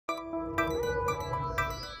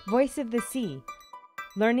Voice of the Sea,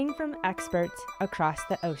 learning from experts across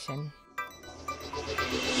the ocean.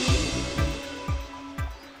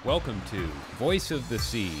 Welcome to Voice of the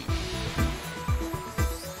Sea.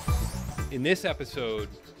 In this episode,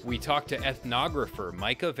 we talk to ethnographer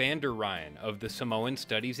Micah Van Der Ryn of the Samoan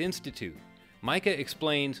Studies Institute. Micah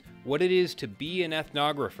explains what it is to be an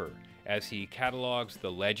ethnographer as he catalogs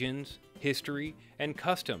the legends, history, and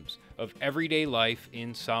customs of everyday life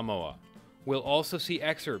in Samoa. We'll also see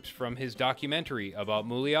excerpts from his documentary about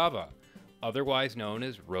Muliava, otherwise known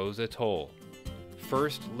as Rose Atoll.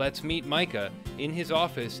 First, let's meet Micah in his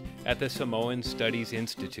office at the Samoan Studies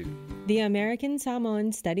Institute. The American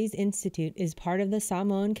Samoan Studies Institute is part of the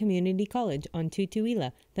Samoan Community College on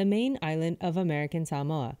Tutuila, the main island of American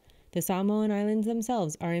Samoa. The Samoan Islands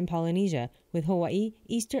themselves are in Polynesia, with Hawaii,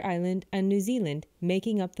 Easter Island, and New Zealand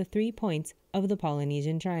making up the 3 points of the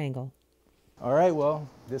Polynesian Triangle. All right, well,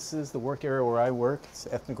 this is the work area where I work. It's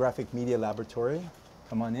Ethnographic Media Laboratory.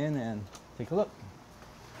 Come on in and take a look.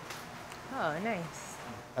 Oh, nice.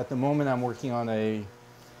 At the moment, I'm working on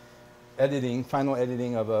final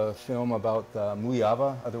editing of a film about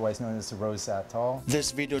Muliava, otherwise known as the Rose Atoll.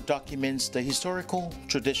 This video documents the historical,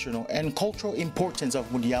 traditional, and cultural importance of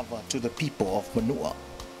Muliava to the people of Manua.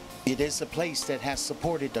 It is a place that has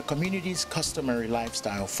supported the community's customary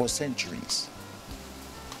lifestyle for centuries.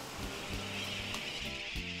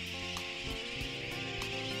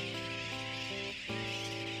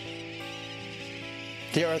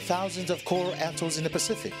 There are thousands of coral atolls in the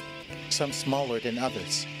Pacific, some smaller than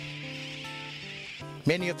others.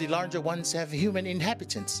 Many of the larger ones have human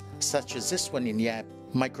inhabitants, such as this one in Yap,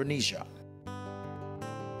 Micronesia.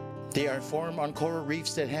 They are formed on coral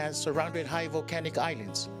reefs that has surrounded high volcanic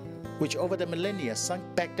islands, which over the millennia sunk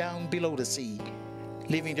back down below the sea,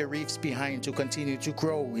 leaving the reefs behind to continue to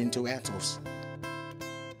grow into atolls.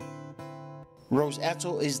 Rose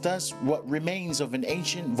Atoll is thus what remains of an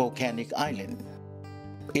ancient volcanic island.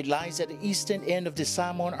 It lies at the eastern end of the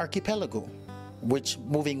Samoan archipelago, which,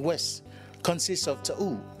 moving west, consists of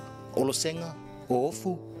Ta'u, Olosenga,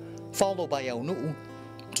 Oofu, followed by Aunuu,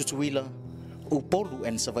 Tutuila, Upolu,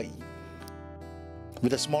 and Savai'i,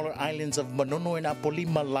 with the smaller islands of Manono and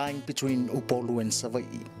Apolima lying between Upolu and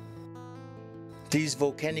Savai'i. These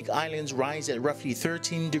volcanic islands rise at roughly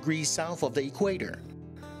 13 degrees south of the equator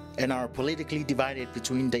and are politically divided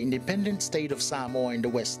between the independent state of Samoa in the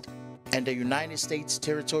west and the United States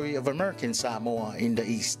territory of American Samoa in the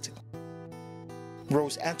east.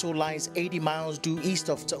 Rose Atoll lies 80 miles due east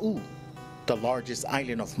of Ta'u, the largest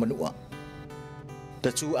island of Manua.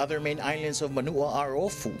 The 2 other main islands of Manua are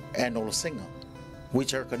Ofu and Olosenga,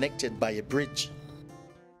 which are connected by a bridge.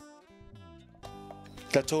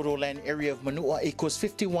 The total land area of Manua equals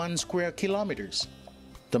 51 square kilometers,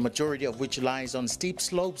 the majority of which lies on steep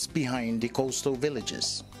slopes behind the coastal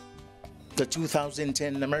villages. The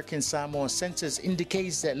 2010 American Samoa census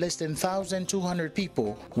indicates that less than 1,200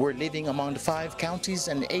 people were living among the 5 counties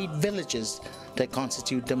and 8 villages that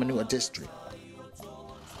constitute the Manua district.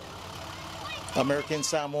 American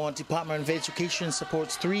Samoa Department of Education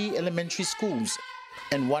supports 3 elementary schools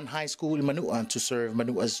and 1 high school in Manua to serve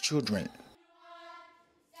Manua's children.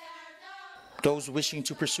 Those wishing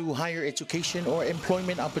to pursue higher education or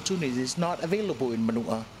employment opportunities not available in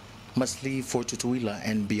Manua must leave for Tutuila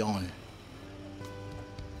and beyond.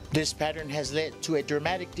 This pattern has led to a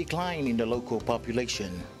dramatic decline in the local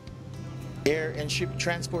population. Air and ship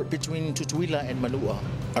transport between Tutuila and Manua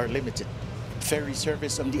are limited. Ferry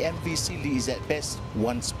service on the MV Sili is at best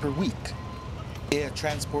once per week. Air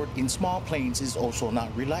transport in small planes is also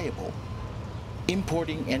not reliable.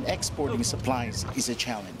 Importing and exporting supplies is a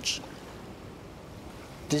challenge.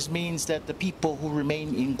 This means that the people who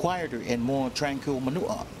remain in quieter and more tranquil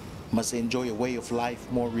Manua must enjoy a way of life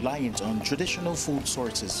more reliant on traditional food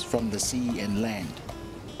sources from the sea and land.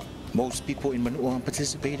 Most people in Manua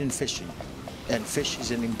participate in fishing, and fish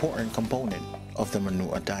is an important component of the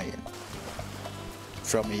Manua diet.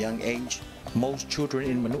 From a young age, most children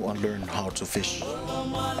in Manua learn how to fish.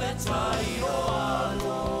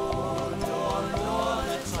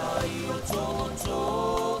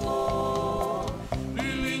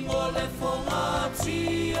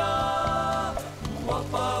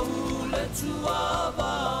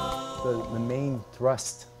 The main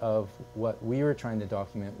thrust of what we were trying to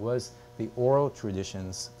document was the oral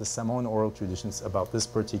traditions, the Samoan oral traditions about this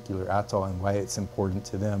particular atoll and why it's important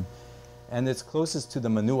to them. And it's closest to the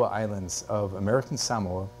Manua Islands of American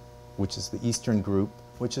Samoa, which is the eastern group,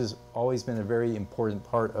 which has always been a very important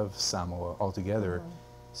part of Samoa altogether.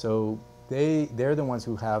 So they're the ones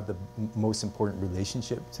who have the most important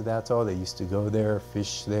relationship to the atoll. They used to go there,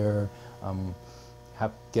 fish there,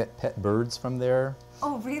 get pet birds from there.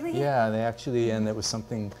 Oh, really? Yeah, they actually, and it was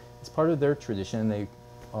something, it's part of their tradition. They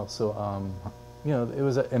also, you know, it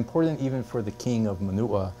was important even for the king of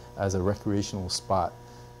Manua as a recreational spot.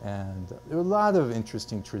 And there were a lot of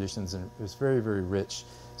interesting traditions, and it was very, very rich.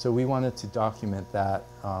 So we wanted to document that,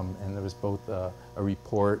 and there was both a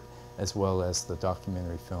report as well as the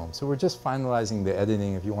documentary film. So we're just finalizing the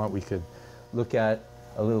editing. If you want, we could look at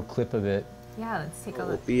a little clip of it. Yeah, let's take a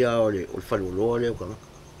look.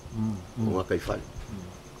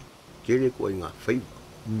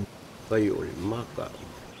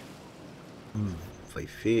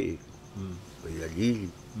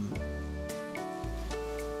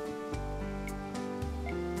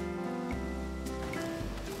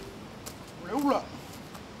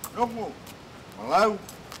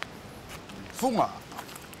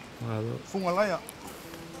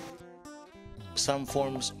 Some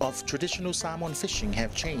forms of traditional salmon fishing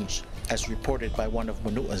have changed, as reported by one of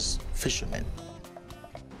Manua's fishermen.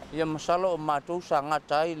 Ia masalo o mātou sa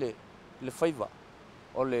ngata le whaiva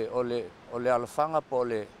o le alafanga po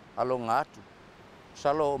le alonga atu.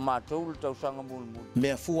 Salo o mātou le tausanga mulmul.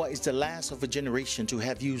 Meafua is the last of a generation to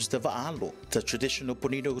have used the va'alo, the traditional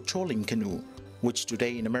bonito trolling canoe, which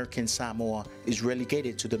today in American Samoa is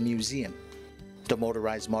relegated to the museum. The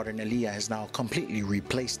motorized modern Aliyah has now completely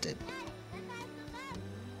replaced it.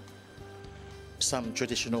 Some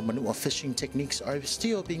traditional Manua fishing techniques are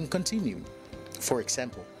still being continued. For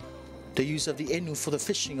example, the use of the enu for the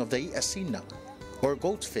fishing of the asina, or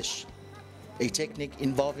goldfish, a technique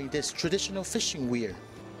involving this traditional fishing weir,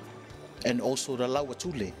 and also the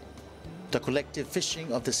lawatule, the collective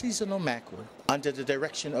fishing of the seasonal mackerel under the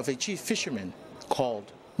direction of a chief fisherman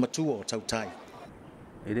called Matuo Tautai.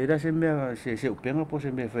 Ele se mea se upenga po se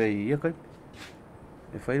mea fai ia kai.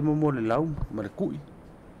 E fai mo mo le lau ma le kui.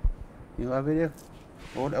 Ia ave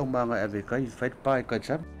o le au manga ave kai fai pai kai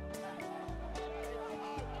sa.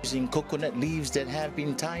 Using coconut leaves that have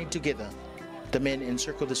been tied together, the men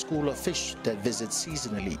encircle the school of fish that visit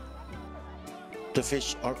seasonally. The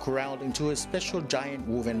fish are corralled into a special giant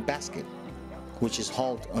woven basket, which is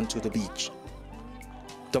hauled onto the beach.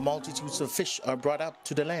 The multitudes of fish are brought up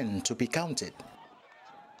to the land to be counted.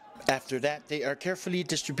 After that, they are carefully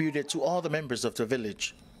distributed to all the members of the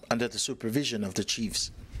village under the supervision of the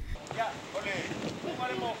chiefs.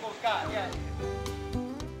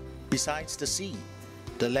 Besides the sea,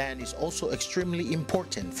 the land is also extremely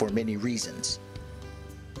important for many reasons.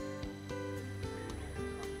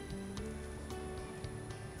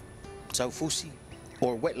 Taufusi,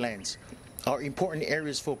 or wetlands, are important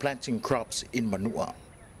areas for planting crops in Manua.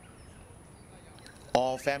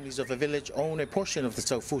 All families of a village own a portion of the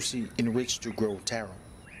taufusi in which to grow taro.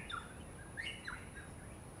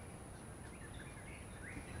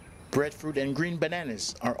 Breadfruit and green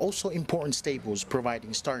bananas are also important staples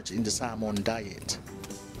providing starch in the Samoan diet.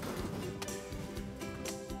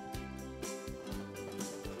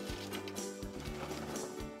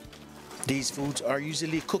 These foods are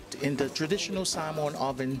usually cooked in the traditional Samoan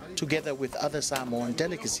oven together with other Samoan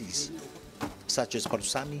delicacies, such as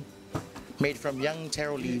parusami, made from young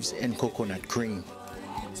taro leaves and coconut cream.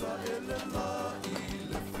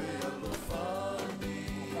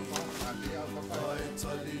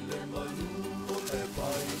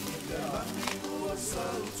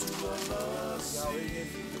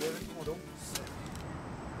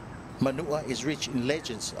 Manua is rich in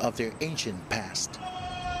legends of their ancient past.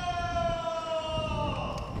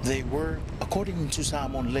 They were, according to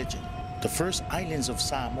Samoan legend, the first islands of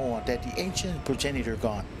Samoa that the ancient progenitor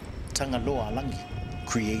god, Tangaloa Langi,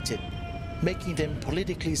 created, making them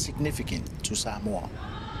politically significant to Samoa.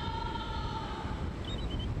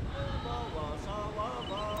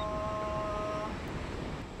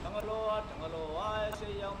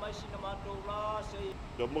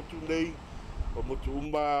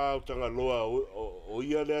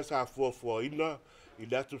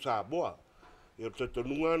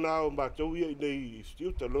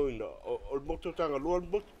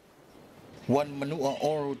 One Manua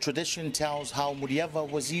oral tradition tells how Muliava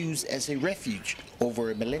was used as a refuge over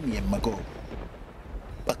a millennium ago.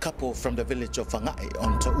 A couple from the village of Whangae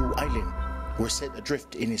on Ta'u Island were set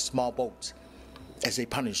adrift in a small boat as a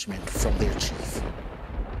punishment from their chief.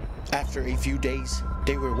 After a few days,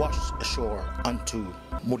 they were washed ashore onto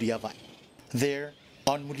Muliava. There,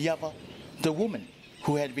 on Muliava, the woman,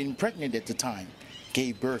 who had been pregnant at the time,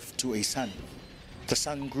 gave birth to a son. The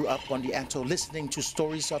son grew up on the atoll listening to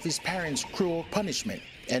stories of his parents' cruel punishment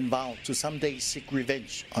and vowed to someday seek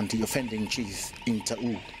revenge on the offending chief in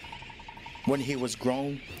Ta'u. When he was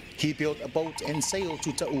grown, he built a boat and sailed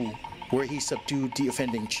to Ta'u, where he subdued the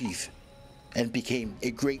offending chief and became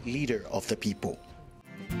a great leader of the people.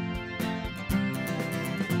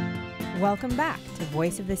 Welcome back to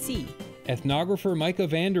Voice of the Sea. Ethnographer Micah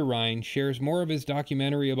Van Der Ryn shares more of his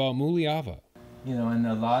documentary about Muliava. You know, and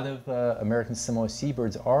a lot of American Samoa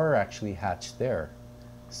seabirds are actually hatched there.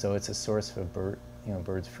 So it's a source of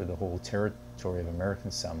birds for the whole territory of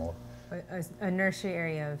American Samoa. A nursery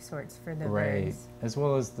area of sorts for the Right, birds. as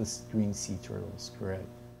well as the green sea turtles, correct.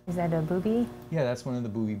 Is that a booby? Yeah, that's one of the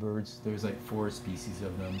booby birds. There's like 4 species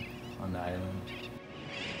of them on the island.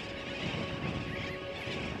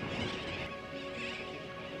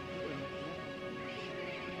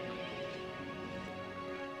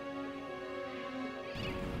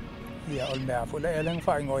 Ya ol mea fo le eleng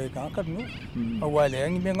fa ngoi ka kat nu wa le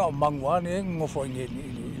ngi me nga mang wa ne ngo fo ngi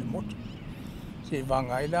ni mot si va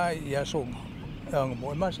ngai la ya song ang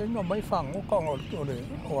mo ma se no mai fang ngo ko ngo le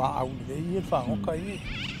wa au le yi fang ngo kai.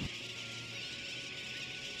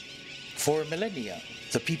 For millennia,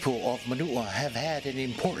 the people of Manua have had an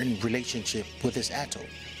important relationship with this atoll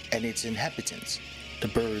and its inhabitants, the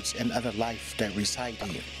birds and other life that reside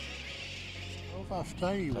here.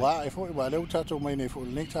 Aftai wa fo ba le tato mai nei fo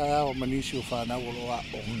ne ta o manisio fa na wo wa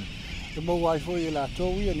o e mo wa fo la to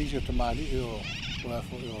wi ni se tamali o wa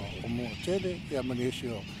fo o mo tede ya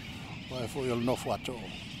manisio wa fo yo no fo to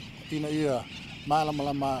ina ia mala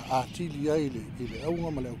a ti dia ile au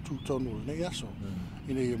nga mala tu tonu ne yaso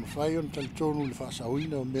ina ia mafai on tal tonu le fa sa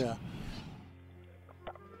wina mea.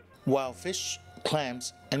 While fish,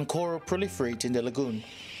 clams, and coral proliferate in the lagoon,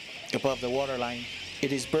 above the waterline,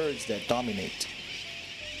 it is birds that dominate.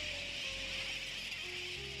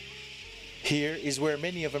 Here is where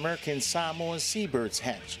many of American Samoan seabirds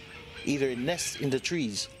hatch, either in nests in the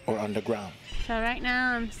trees or underground. So right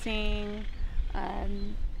now I'm seeing a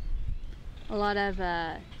lot of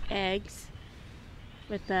eggs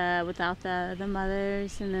without the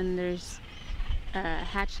mothers, and then there's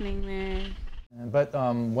hatchling there. But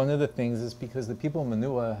one of the things is because the people of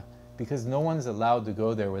Manua, because no one's allowed to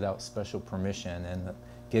go there without special permission, and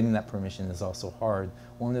getting that permission is also hard,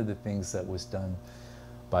 one of the things that was done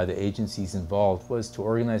by the agencies involved was to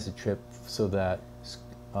organize a trip so that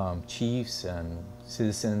chiefs and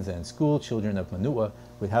citizens and school children of Manua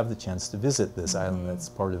would have the chance to visit this island that's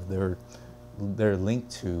part of their link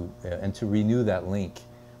to, and to renew that link,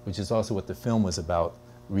 which is also what the film was about,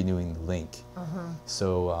 renewing the link.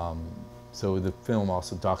 So, so the film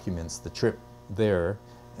also documents the trip there,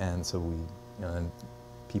 and so we, and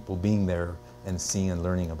people being there and seeing and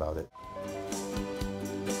learning about it.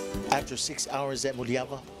 After 6 hours at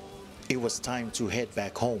Muliava, it was time to head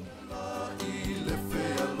back home.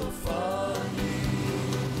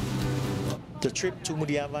 The trip to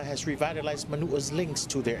Muliava has revitalized Manua's links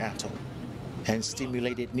to their atoll and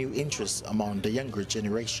stimulated new interests among the younger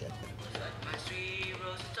generation. My sweet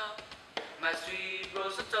Rose Atoll, my sweet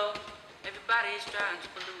Rose Atoll. Everybody's trying to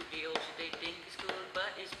pollute the ocean. They think it's good, but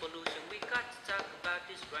it's pollution. We got to talk about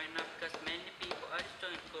this right now because many people are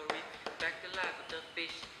destroying coral reef. Back to life with the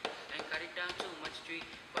fish and cut it down too much tree.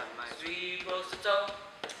 But my sweet Rose Atoll,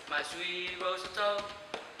 my sweet Rose Atoll,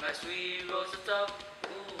 my sweet Rose Atoll.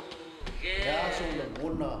 Ooh, yeah. So la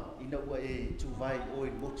bona ina wa e tu vai o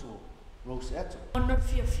in moto Rose Atoll. Ona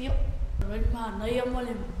fia ren ma na ia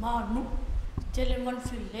mole ma nu tele man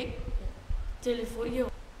file tele fo yo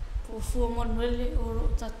fo fo mon wele o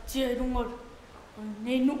ta tia rungor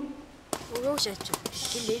ne nu Rose Atoll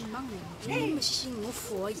tele mang ni ma sing mo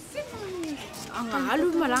fo anga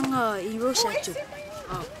alu malanga I Rose Atoll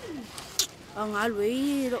anga alu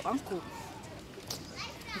I ro anko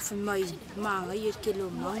fo mai manga I kelo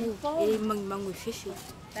mangu e mangu fifi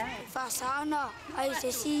Fasana ai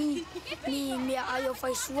se si ni me ayo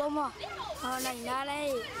fai suama ana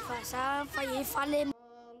inale fasa fai fale.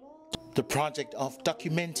 The project of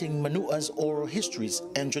documenting Manua's oral histories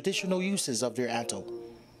and traditional uses of their atoll,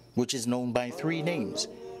 which is known by 3 names,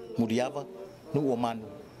 Muliava, Nu'omanu,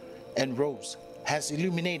 and Rose, has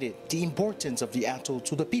illuminated the importance of the atoll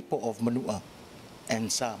to the people of Manua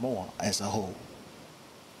and Samoa as a whole.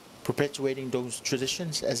 Perpetuating those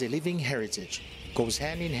traditions as a living heritage goes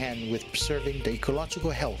hand in hand with preserving the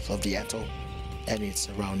ecological health of the atoll and its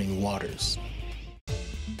surrounding waters.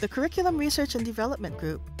 The Curriculum Research and Development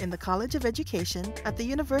Group in the College of Education at the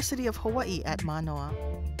University of Hawaii at Manoa.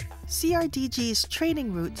 CRDG's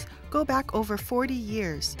training roots go back over 40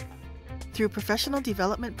 years. Through professional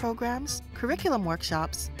development programs, curriculum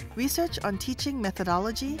workshops, research on teaching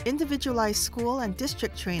methodology, individualized school and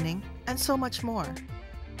district training, and so much more.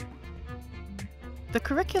 The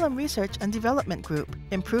Curriculum Research and Development Group,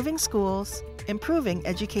 improving schools, improving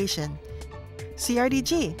education.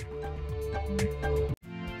 CRDG.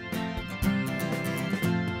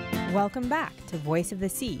 Welcome back to Voice of the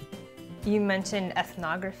Sea. You mentioned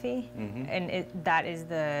ethnography, and that is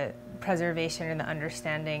the preservation and the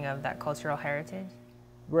understanding of that cultural heritage?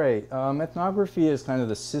 Right. Ethnography is kind of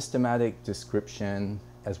the systematic description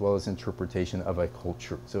as well as interpretation of a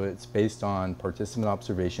culture. So it's based on participant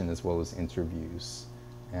observation as well as interviews.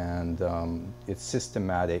 And it's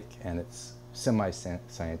systematic and it's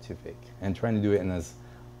semi-scientific, and trying to do it in as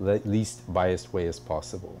least biased way as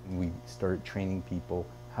possible. We started training people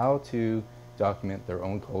how to document their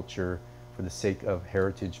own culture for the sake of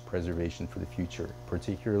heritage preservation for the future.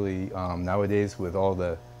 Particularly nowadays with all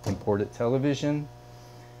the imported television,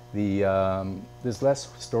 there's less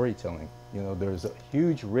storytelling. You know, there's a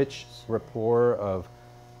huge, rich rapport of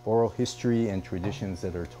oral history and traditions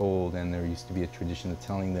that are told, and there used to be a tradition of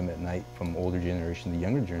telling them at night from older generation to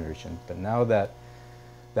younger generation. But now that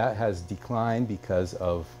has declined because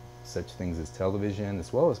of such things as television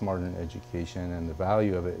as well as modern education, and the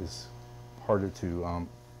value of it is harder to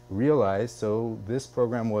realize. So this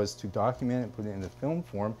program was to document and put it in the film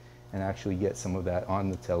form and actually get some of that on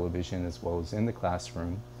the television as well as in the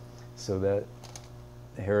classroom so that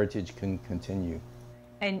the heritage can continue.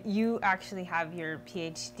 And you actually have your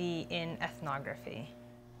PhD in ethnography.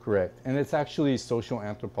 Correct. And it's actually social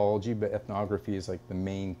anthropology, but ethnography is like the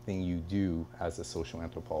main thing you do as a social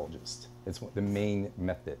anthropologist. It's the main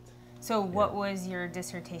method. So what was your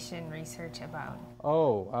dissertation research about?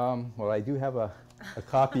 Oh, well, I do have a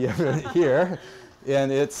copy of it here.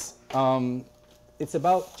 And it's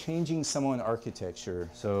about changing Samoan architecture.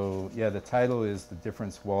 So yeah, the title is The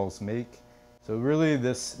Difference Walls Make. So really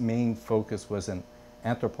this main focus was an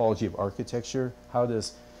anthropology of architecture. How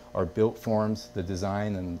does our built forms, the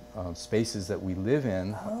design and spaces that we live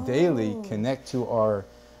in daily connect to our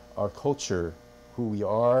culture, who we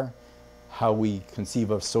are, how we conceive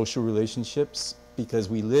of social relationships, because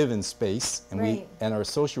we live in space, and and our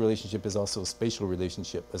social relationship is also a spatial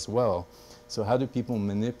relationship as well. So how do people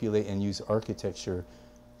manipulate and use architecture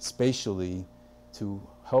spatially to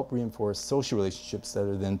help reinforce social relationships that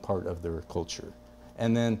are then part of their culture?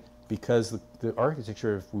 And then because the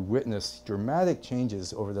architecture, if we witness dramatic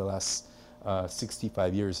changes over the last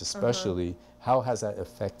 65 years especially, how has that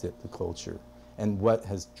affected the culture? And what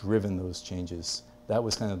has driven those changes? That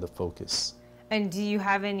was kind of the focus. And do you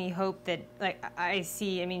have any hope that, like I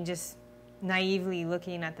see, I mean, just naively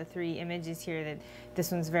looking at the three images here, that this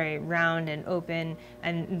one's very round and open,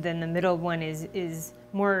 and then the middle one is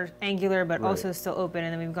more angular but also still open,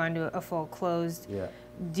 and then we've gone to a full closed. Yeah.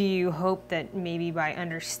 Do you hope that maybe by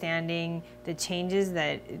understanding the changes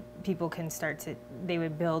that people can start to, they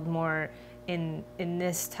would build more in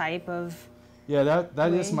this type of Yeah,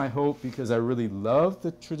 that is my hope, because I really love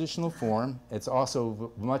the traditional form. It's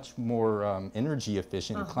also much more energy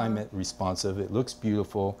efficient and climate responsive. It looks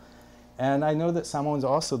beautiful. And I know that Samoans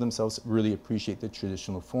also themselves really appreciate the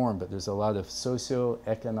traditional form, but there's a lot of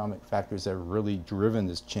socio-economic factors that have really driven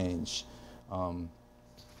this change.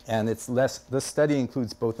 And it's less, the study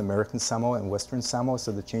includes both American Samoa and Western Samoa,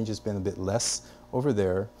 so the change has been a bit less over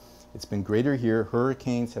there. It's been greater here.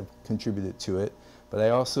 Hurricanes have contributed to it. But I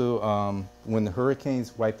also, when the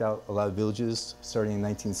hurricanes wiped out a lot of villages starting in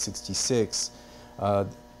 1966,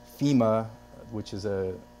 FEMA, which is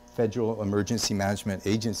a federal emergency management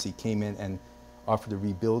agency, came in and offered to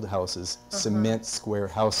rebuild houses, cement square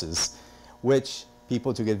houses, which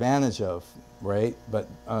people took advantage of, right? But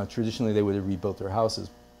traditionally they would have rebuilt their houses.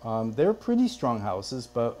 They're pretty strong houses,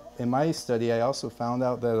 but in my study I also found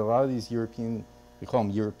out that a lot of these European, we call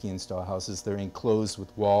them European style houses, they're enclosed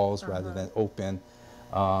with walls rather than open.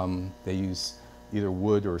 They use either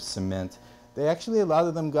wood or cement. They actually, a lot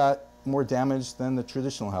of them got more damage than the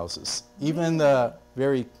traditional houses. Even the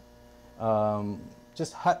very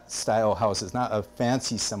just hut style houses, not a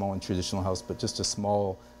fancy Samoan traditional house, but just a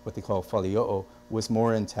small, what they call falio'o, was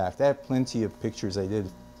more intact. I have plenty of pictures. I did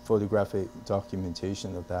photographic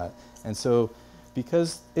documentation of that. And so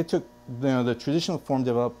because it took, the traditional form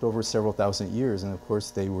developed over several thousand years, and of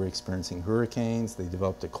course they were experiencing hurricanes, they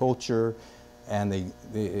developed a culture, and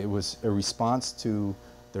it was a response to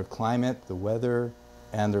their climate, the weather,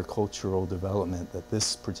 and their cultural development that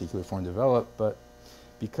this particular form developed. But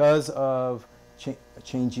because of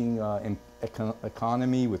changing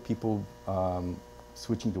economy, with people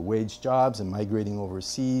switching to wage jobs and migrating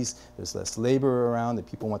overseas, there's less labor around, that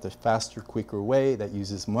people want the faster, quicker way that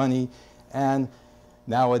uses money. And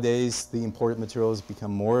nowadays, the imported materials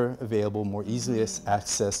become more available, more easily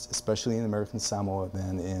accessed, especially in American Samoa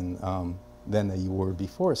than they were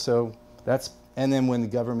before. So that's, and then when the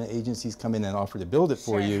government agencies come in and offer to build it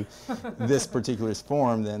for you, this particular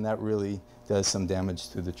form, then that really does some damage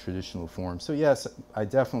to the traditional form. So yes, I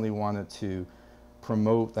definitely wanted to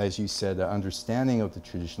promote, as you said, an understanding of the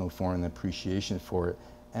traditional form and appreciation for it,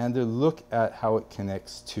 and to look at how it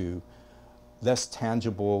connects to less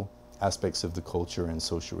tangible aspects of the culture and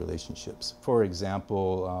social relationships. For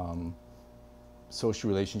example, social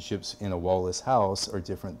relationships in a wall-less house are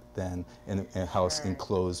different than in a house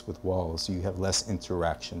enclosed with walls. So you have less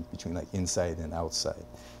interaction between like inside and outside.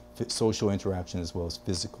 Social interaction as well as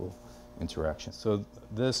physical interaction. So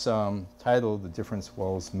this title, The Difference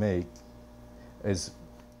Walls Make, is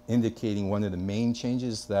indicating one of the main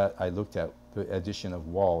changes that I looked at, the addition of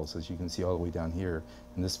walls, as you can see all the way down here.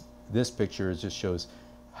 And this picture just shows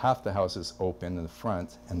half the house is open in the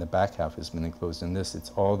front and the back half has been enclosed. In this,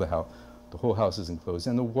 it's all the whole house is enclosed,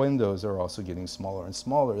 and the windows are also getting smaller and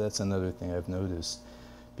smaller. That's another thing I've noticed.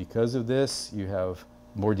 Because of this, you have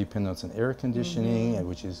more dependence on air conditioning, and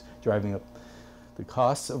which is driving up the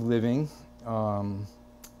costs of living,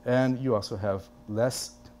 and you also have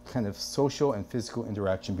less kind of social and physical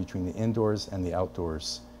interaction between the indoors and the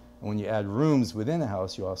outdoors. And when you add rooms within a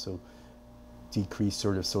house, you also decrease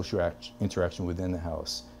sort of social interaction within the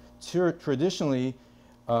house. Traditionally,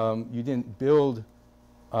 you didn't build,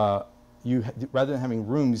 rather than having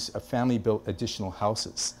rooms, a family built additional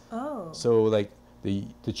houses. Oh. So like the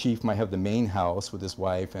chief might have the main house with his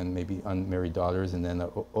wife and maybe unmarried daughters, and then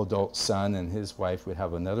an adult son and his wife would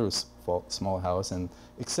have another small house, and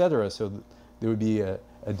etc. So there would be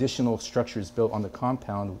additional structures built on the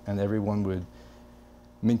compound, and everyone would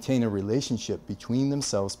maintain a relationship between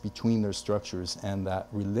themselves, between their structures, and that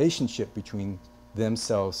relationship between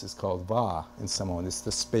themselves is called va in Samoan. It's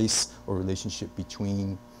the space or relationship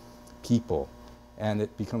between people. And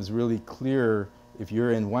it becomes really clear if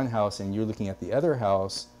you're in one house and you're looking at the other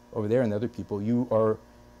house over there and other people, you are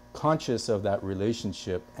conscious of that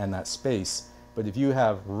relationship and that space. But if you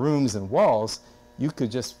have rooms and walls, you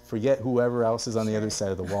could just forget whoever else is on the other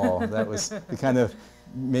side of the wall. That was the kind of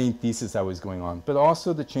main thesis that was going on. But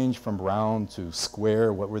also the change from round to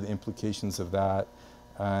square, what were the implications of that,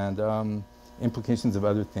 and implications of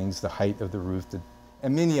other things, the height of the roof,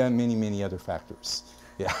 and many other factors.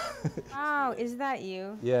 Yeah. Wow, is that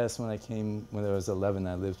you? Yes, when I was 11,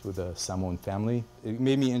 I lived with a Samoan family. It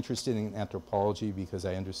made me interested in anthropology because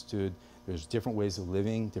I understood there's different ways of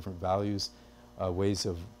living, different values, ways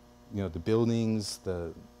of, the buildings,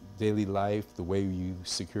 the daily life, the way you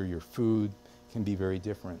secure your food can be very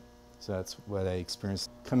different. So that's what I experienced.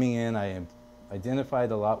 Coming in, I am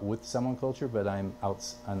identified a lot with Samoan culture, but I'm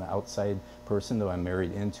an outside person, though I'm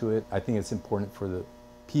married into it. I think it's important for the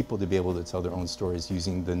people to be able to tell their own stories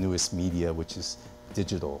using the newest media, which is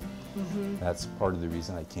digital. Mm-hmm. That's part of the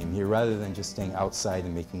reason I came here, rather than just staying outside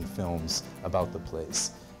and making films about the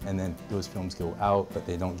place. And then those films go out, but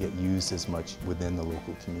they don't get used as much within the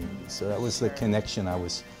local community. So that was the connection I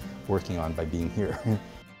was working on by being here.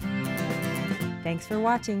 Thanks for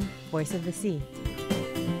watching Voice of the Sea.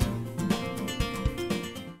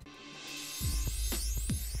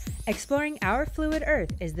 Exploring Our Fluid Earth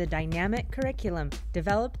is the dynamic curriculum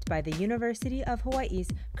developed by the University of Hawaii's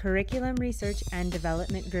Curriculum Research and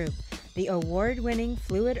Development Group. The award-winning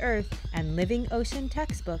Fluid Earth and Living Ocean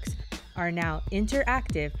textbooks are now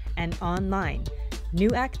interactive and online. New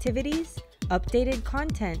activities, updated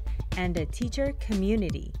content, and a teacher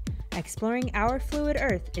community. Exploring Our Fluid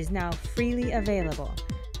Earth is now freely available.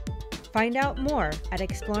 Find out more at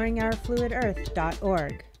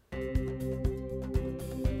exploringourfluidearth.org.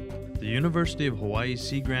 The University of Hawaii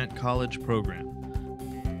Sea Grant College Program,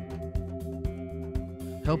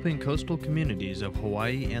 helping coastal communities of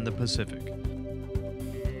Hawaii and the Pacific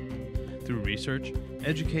through research,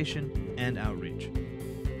 education, and outreach.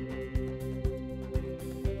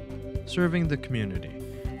 Serving the community,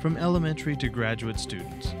 from elementary to graduate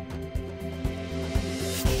students.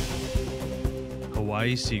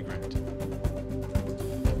 Hawaii Sea Grant.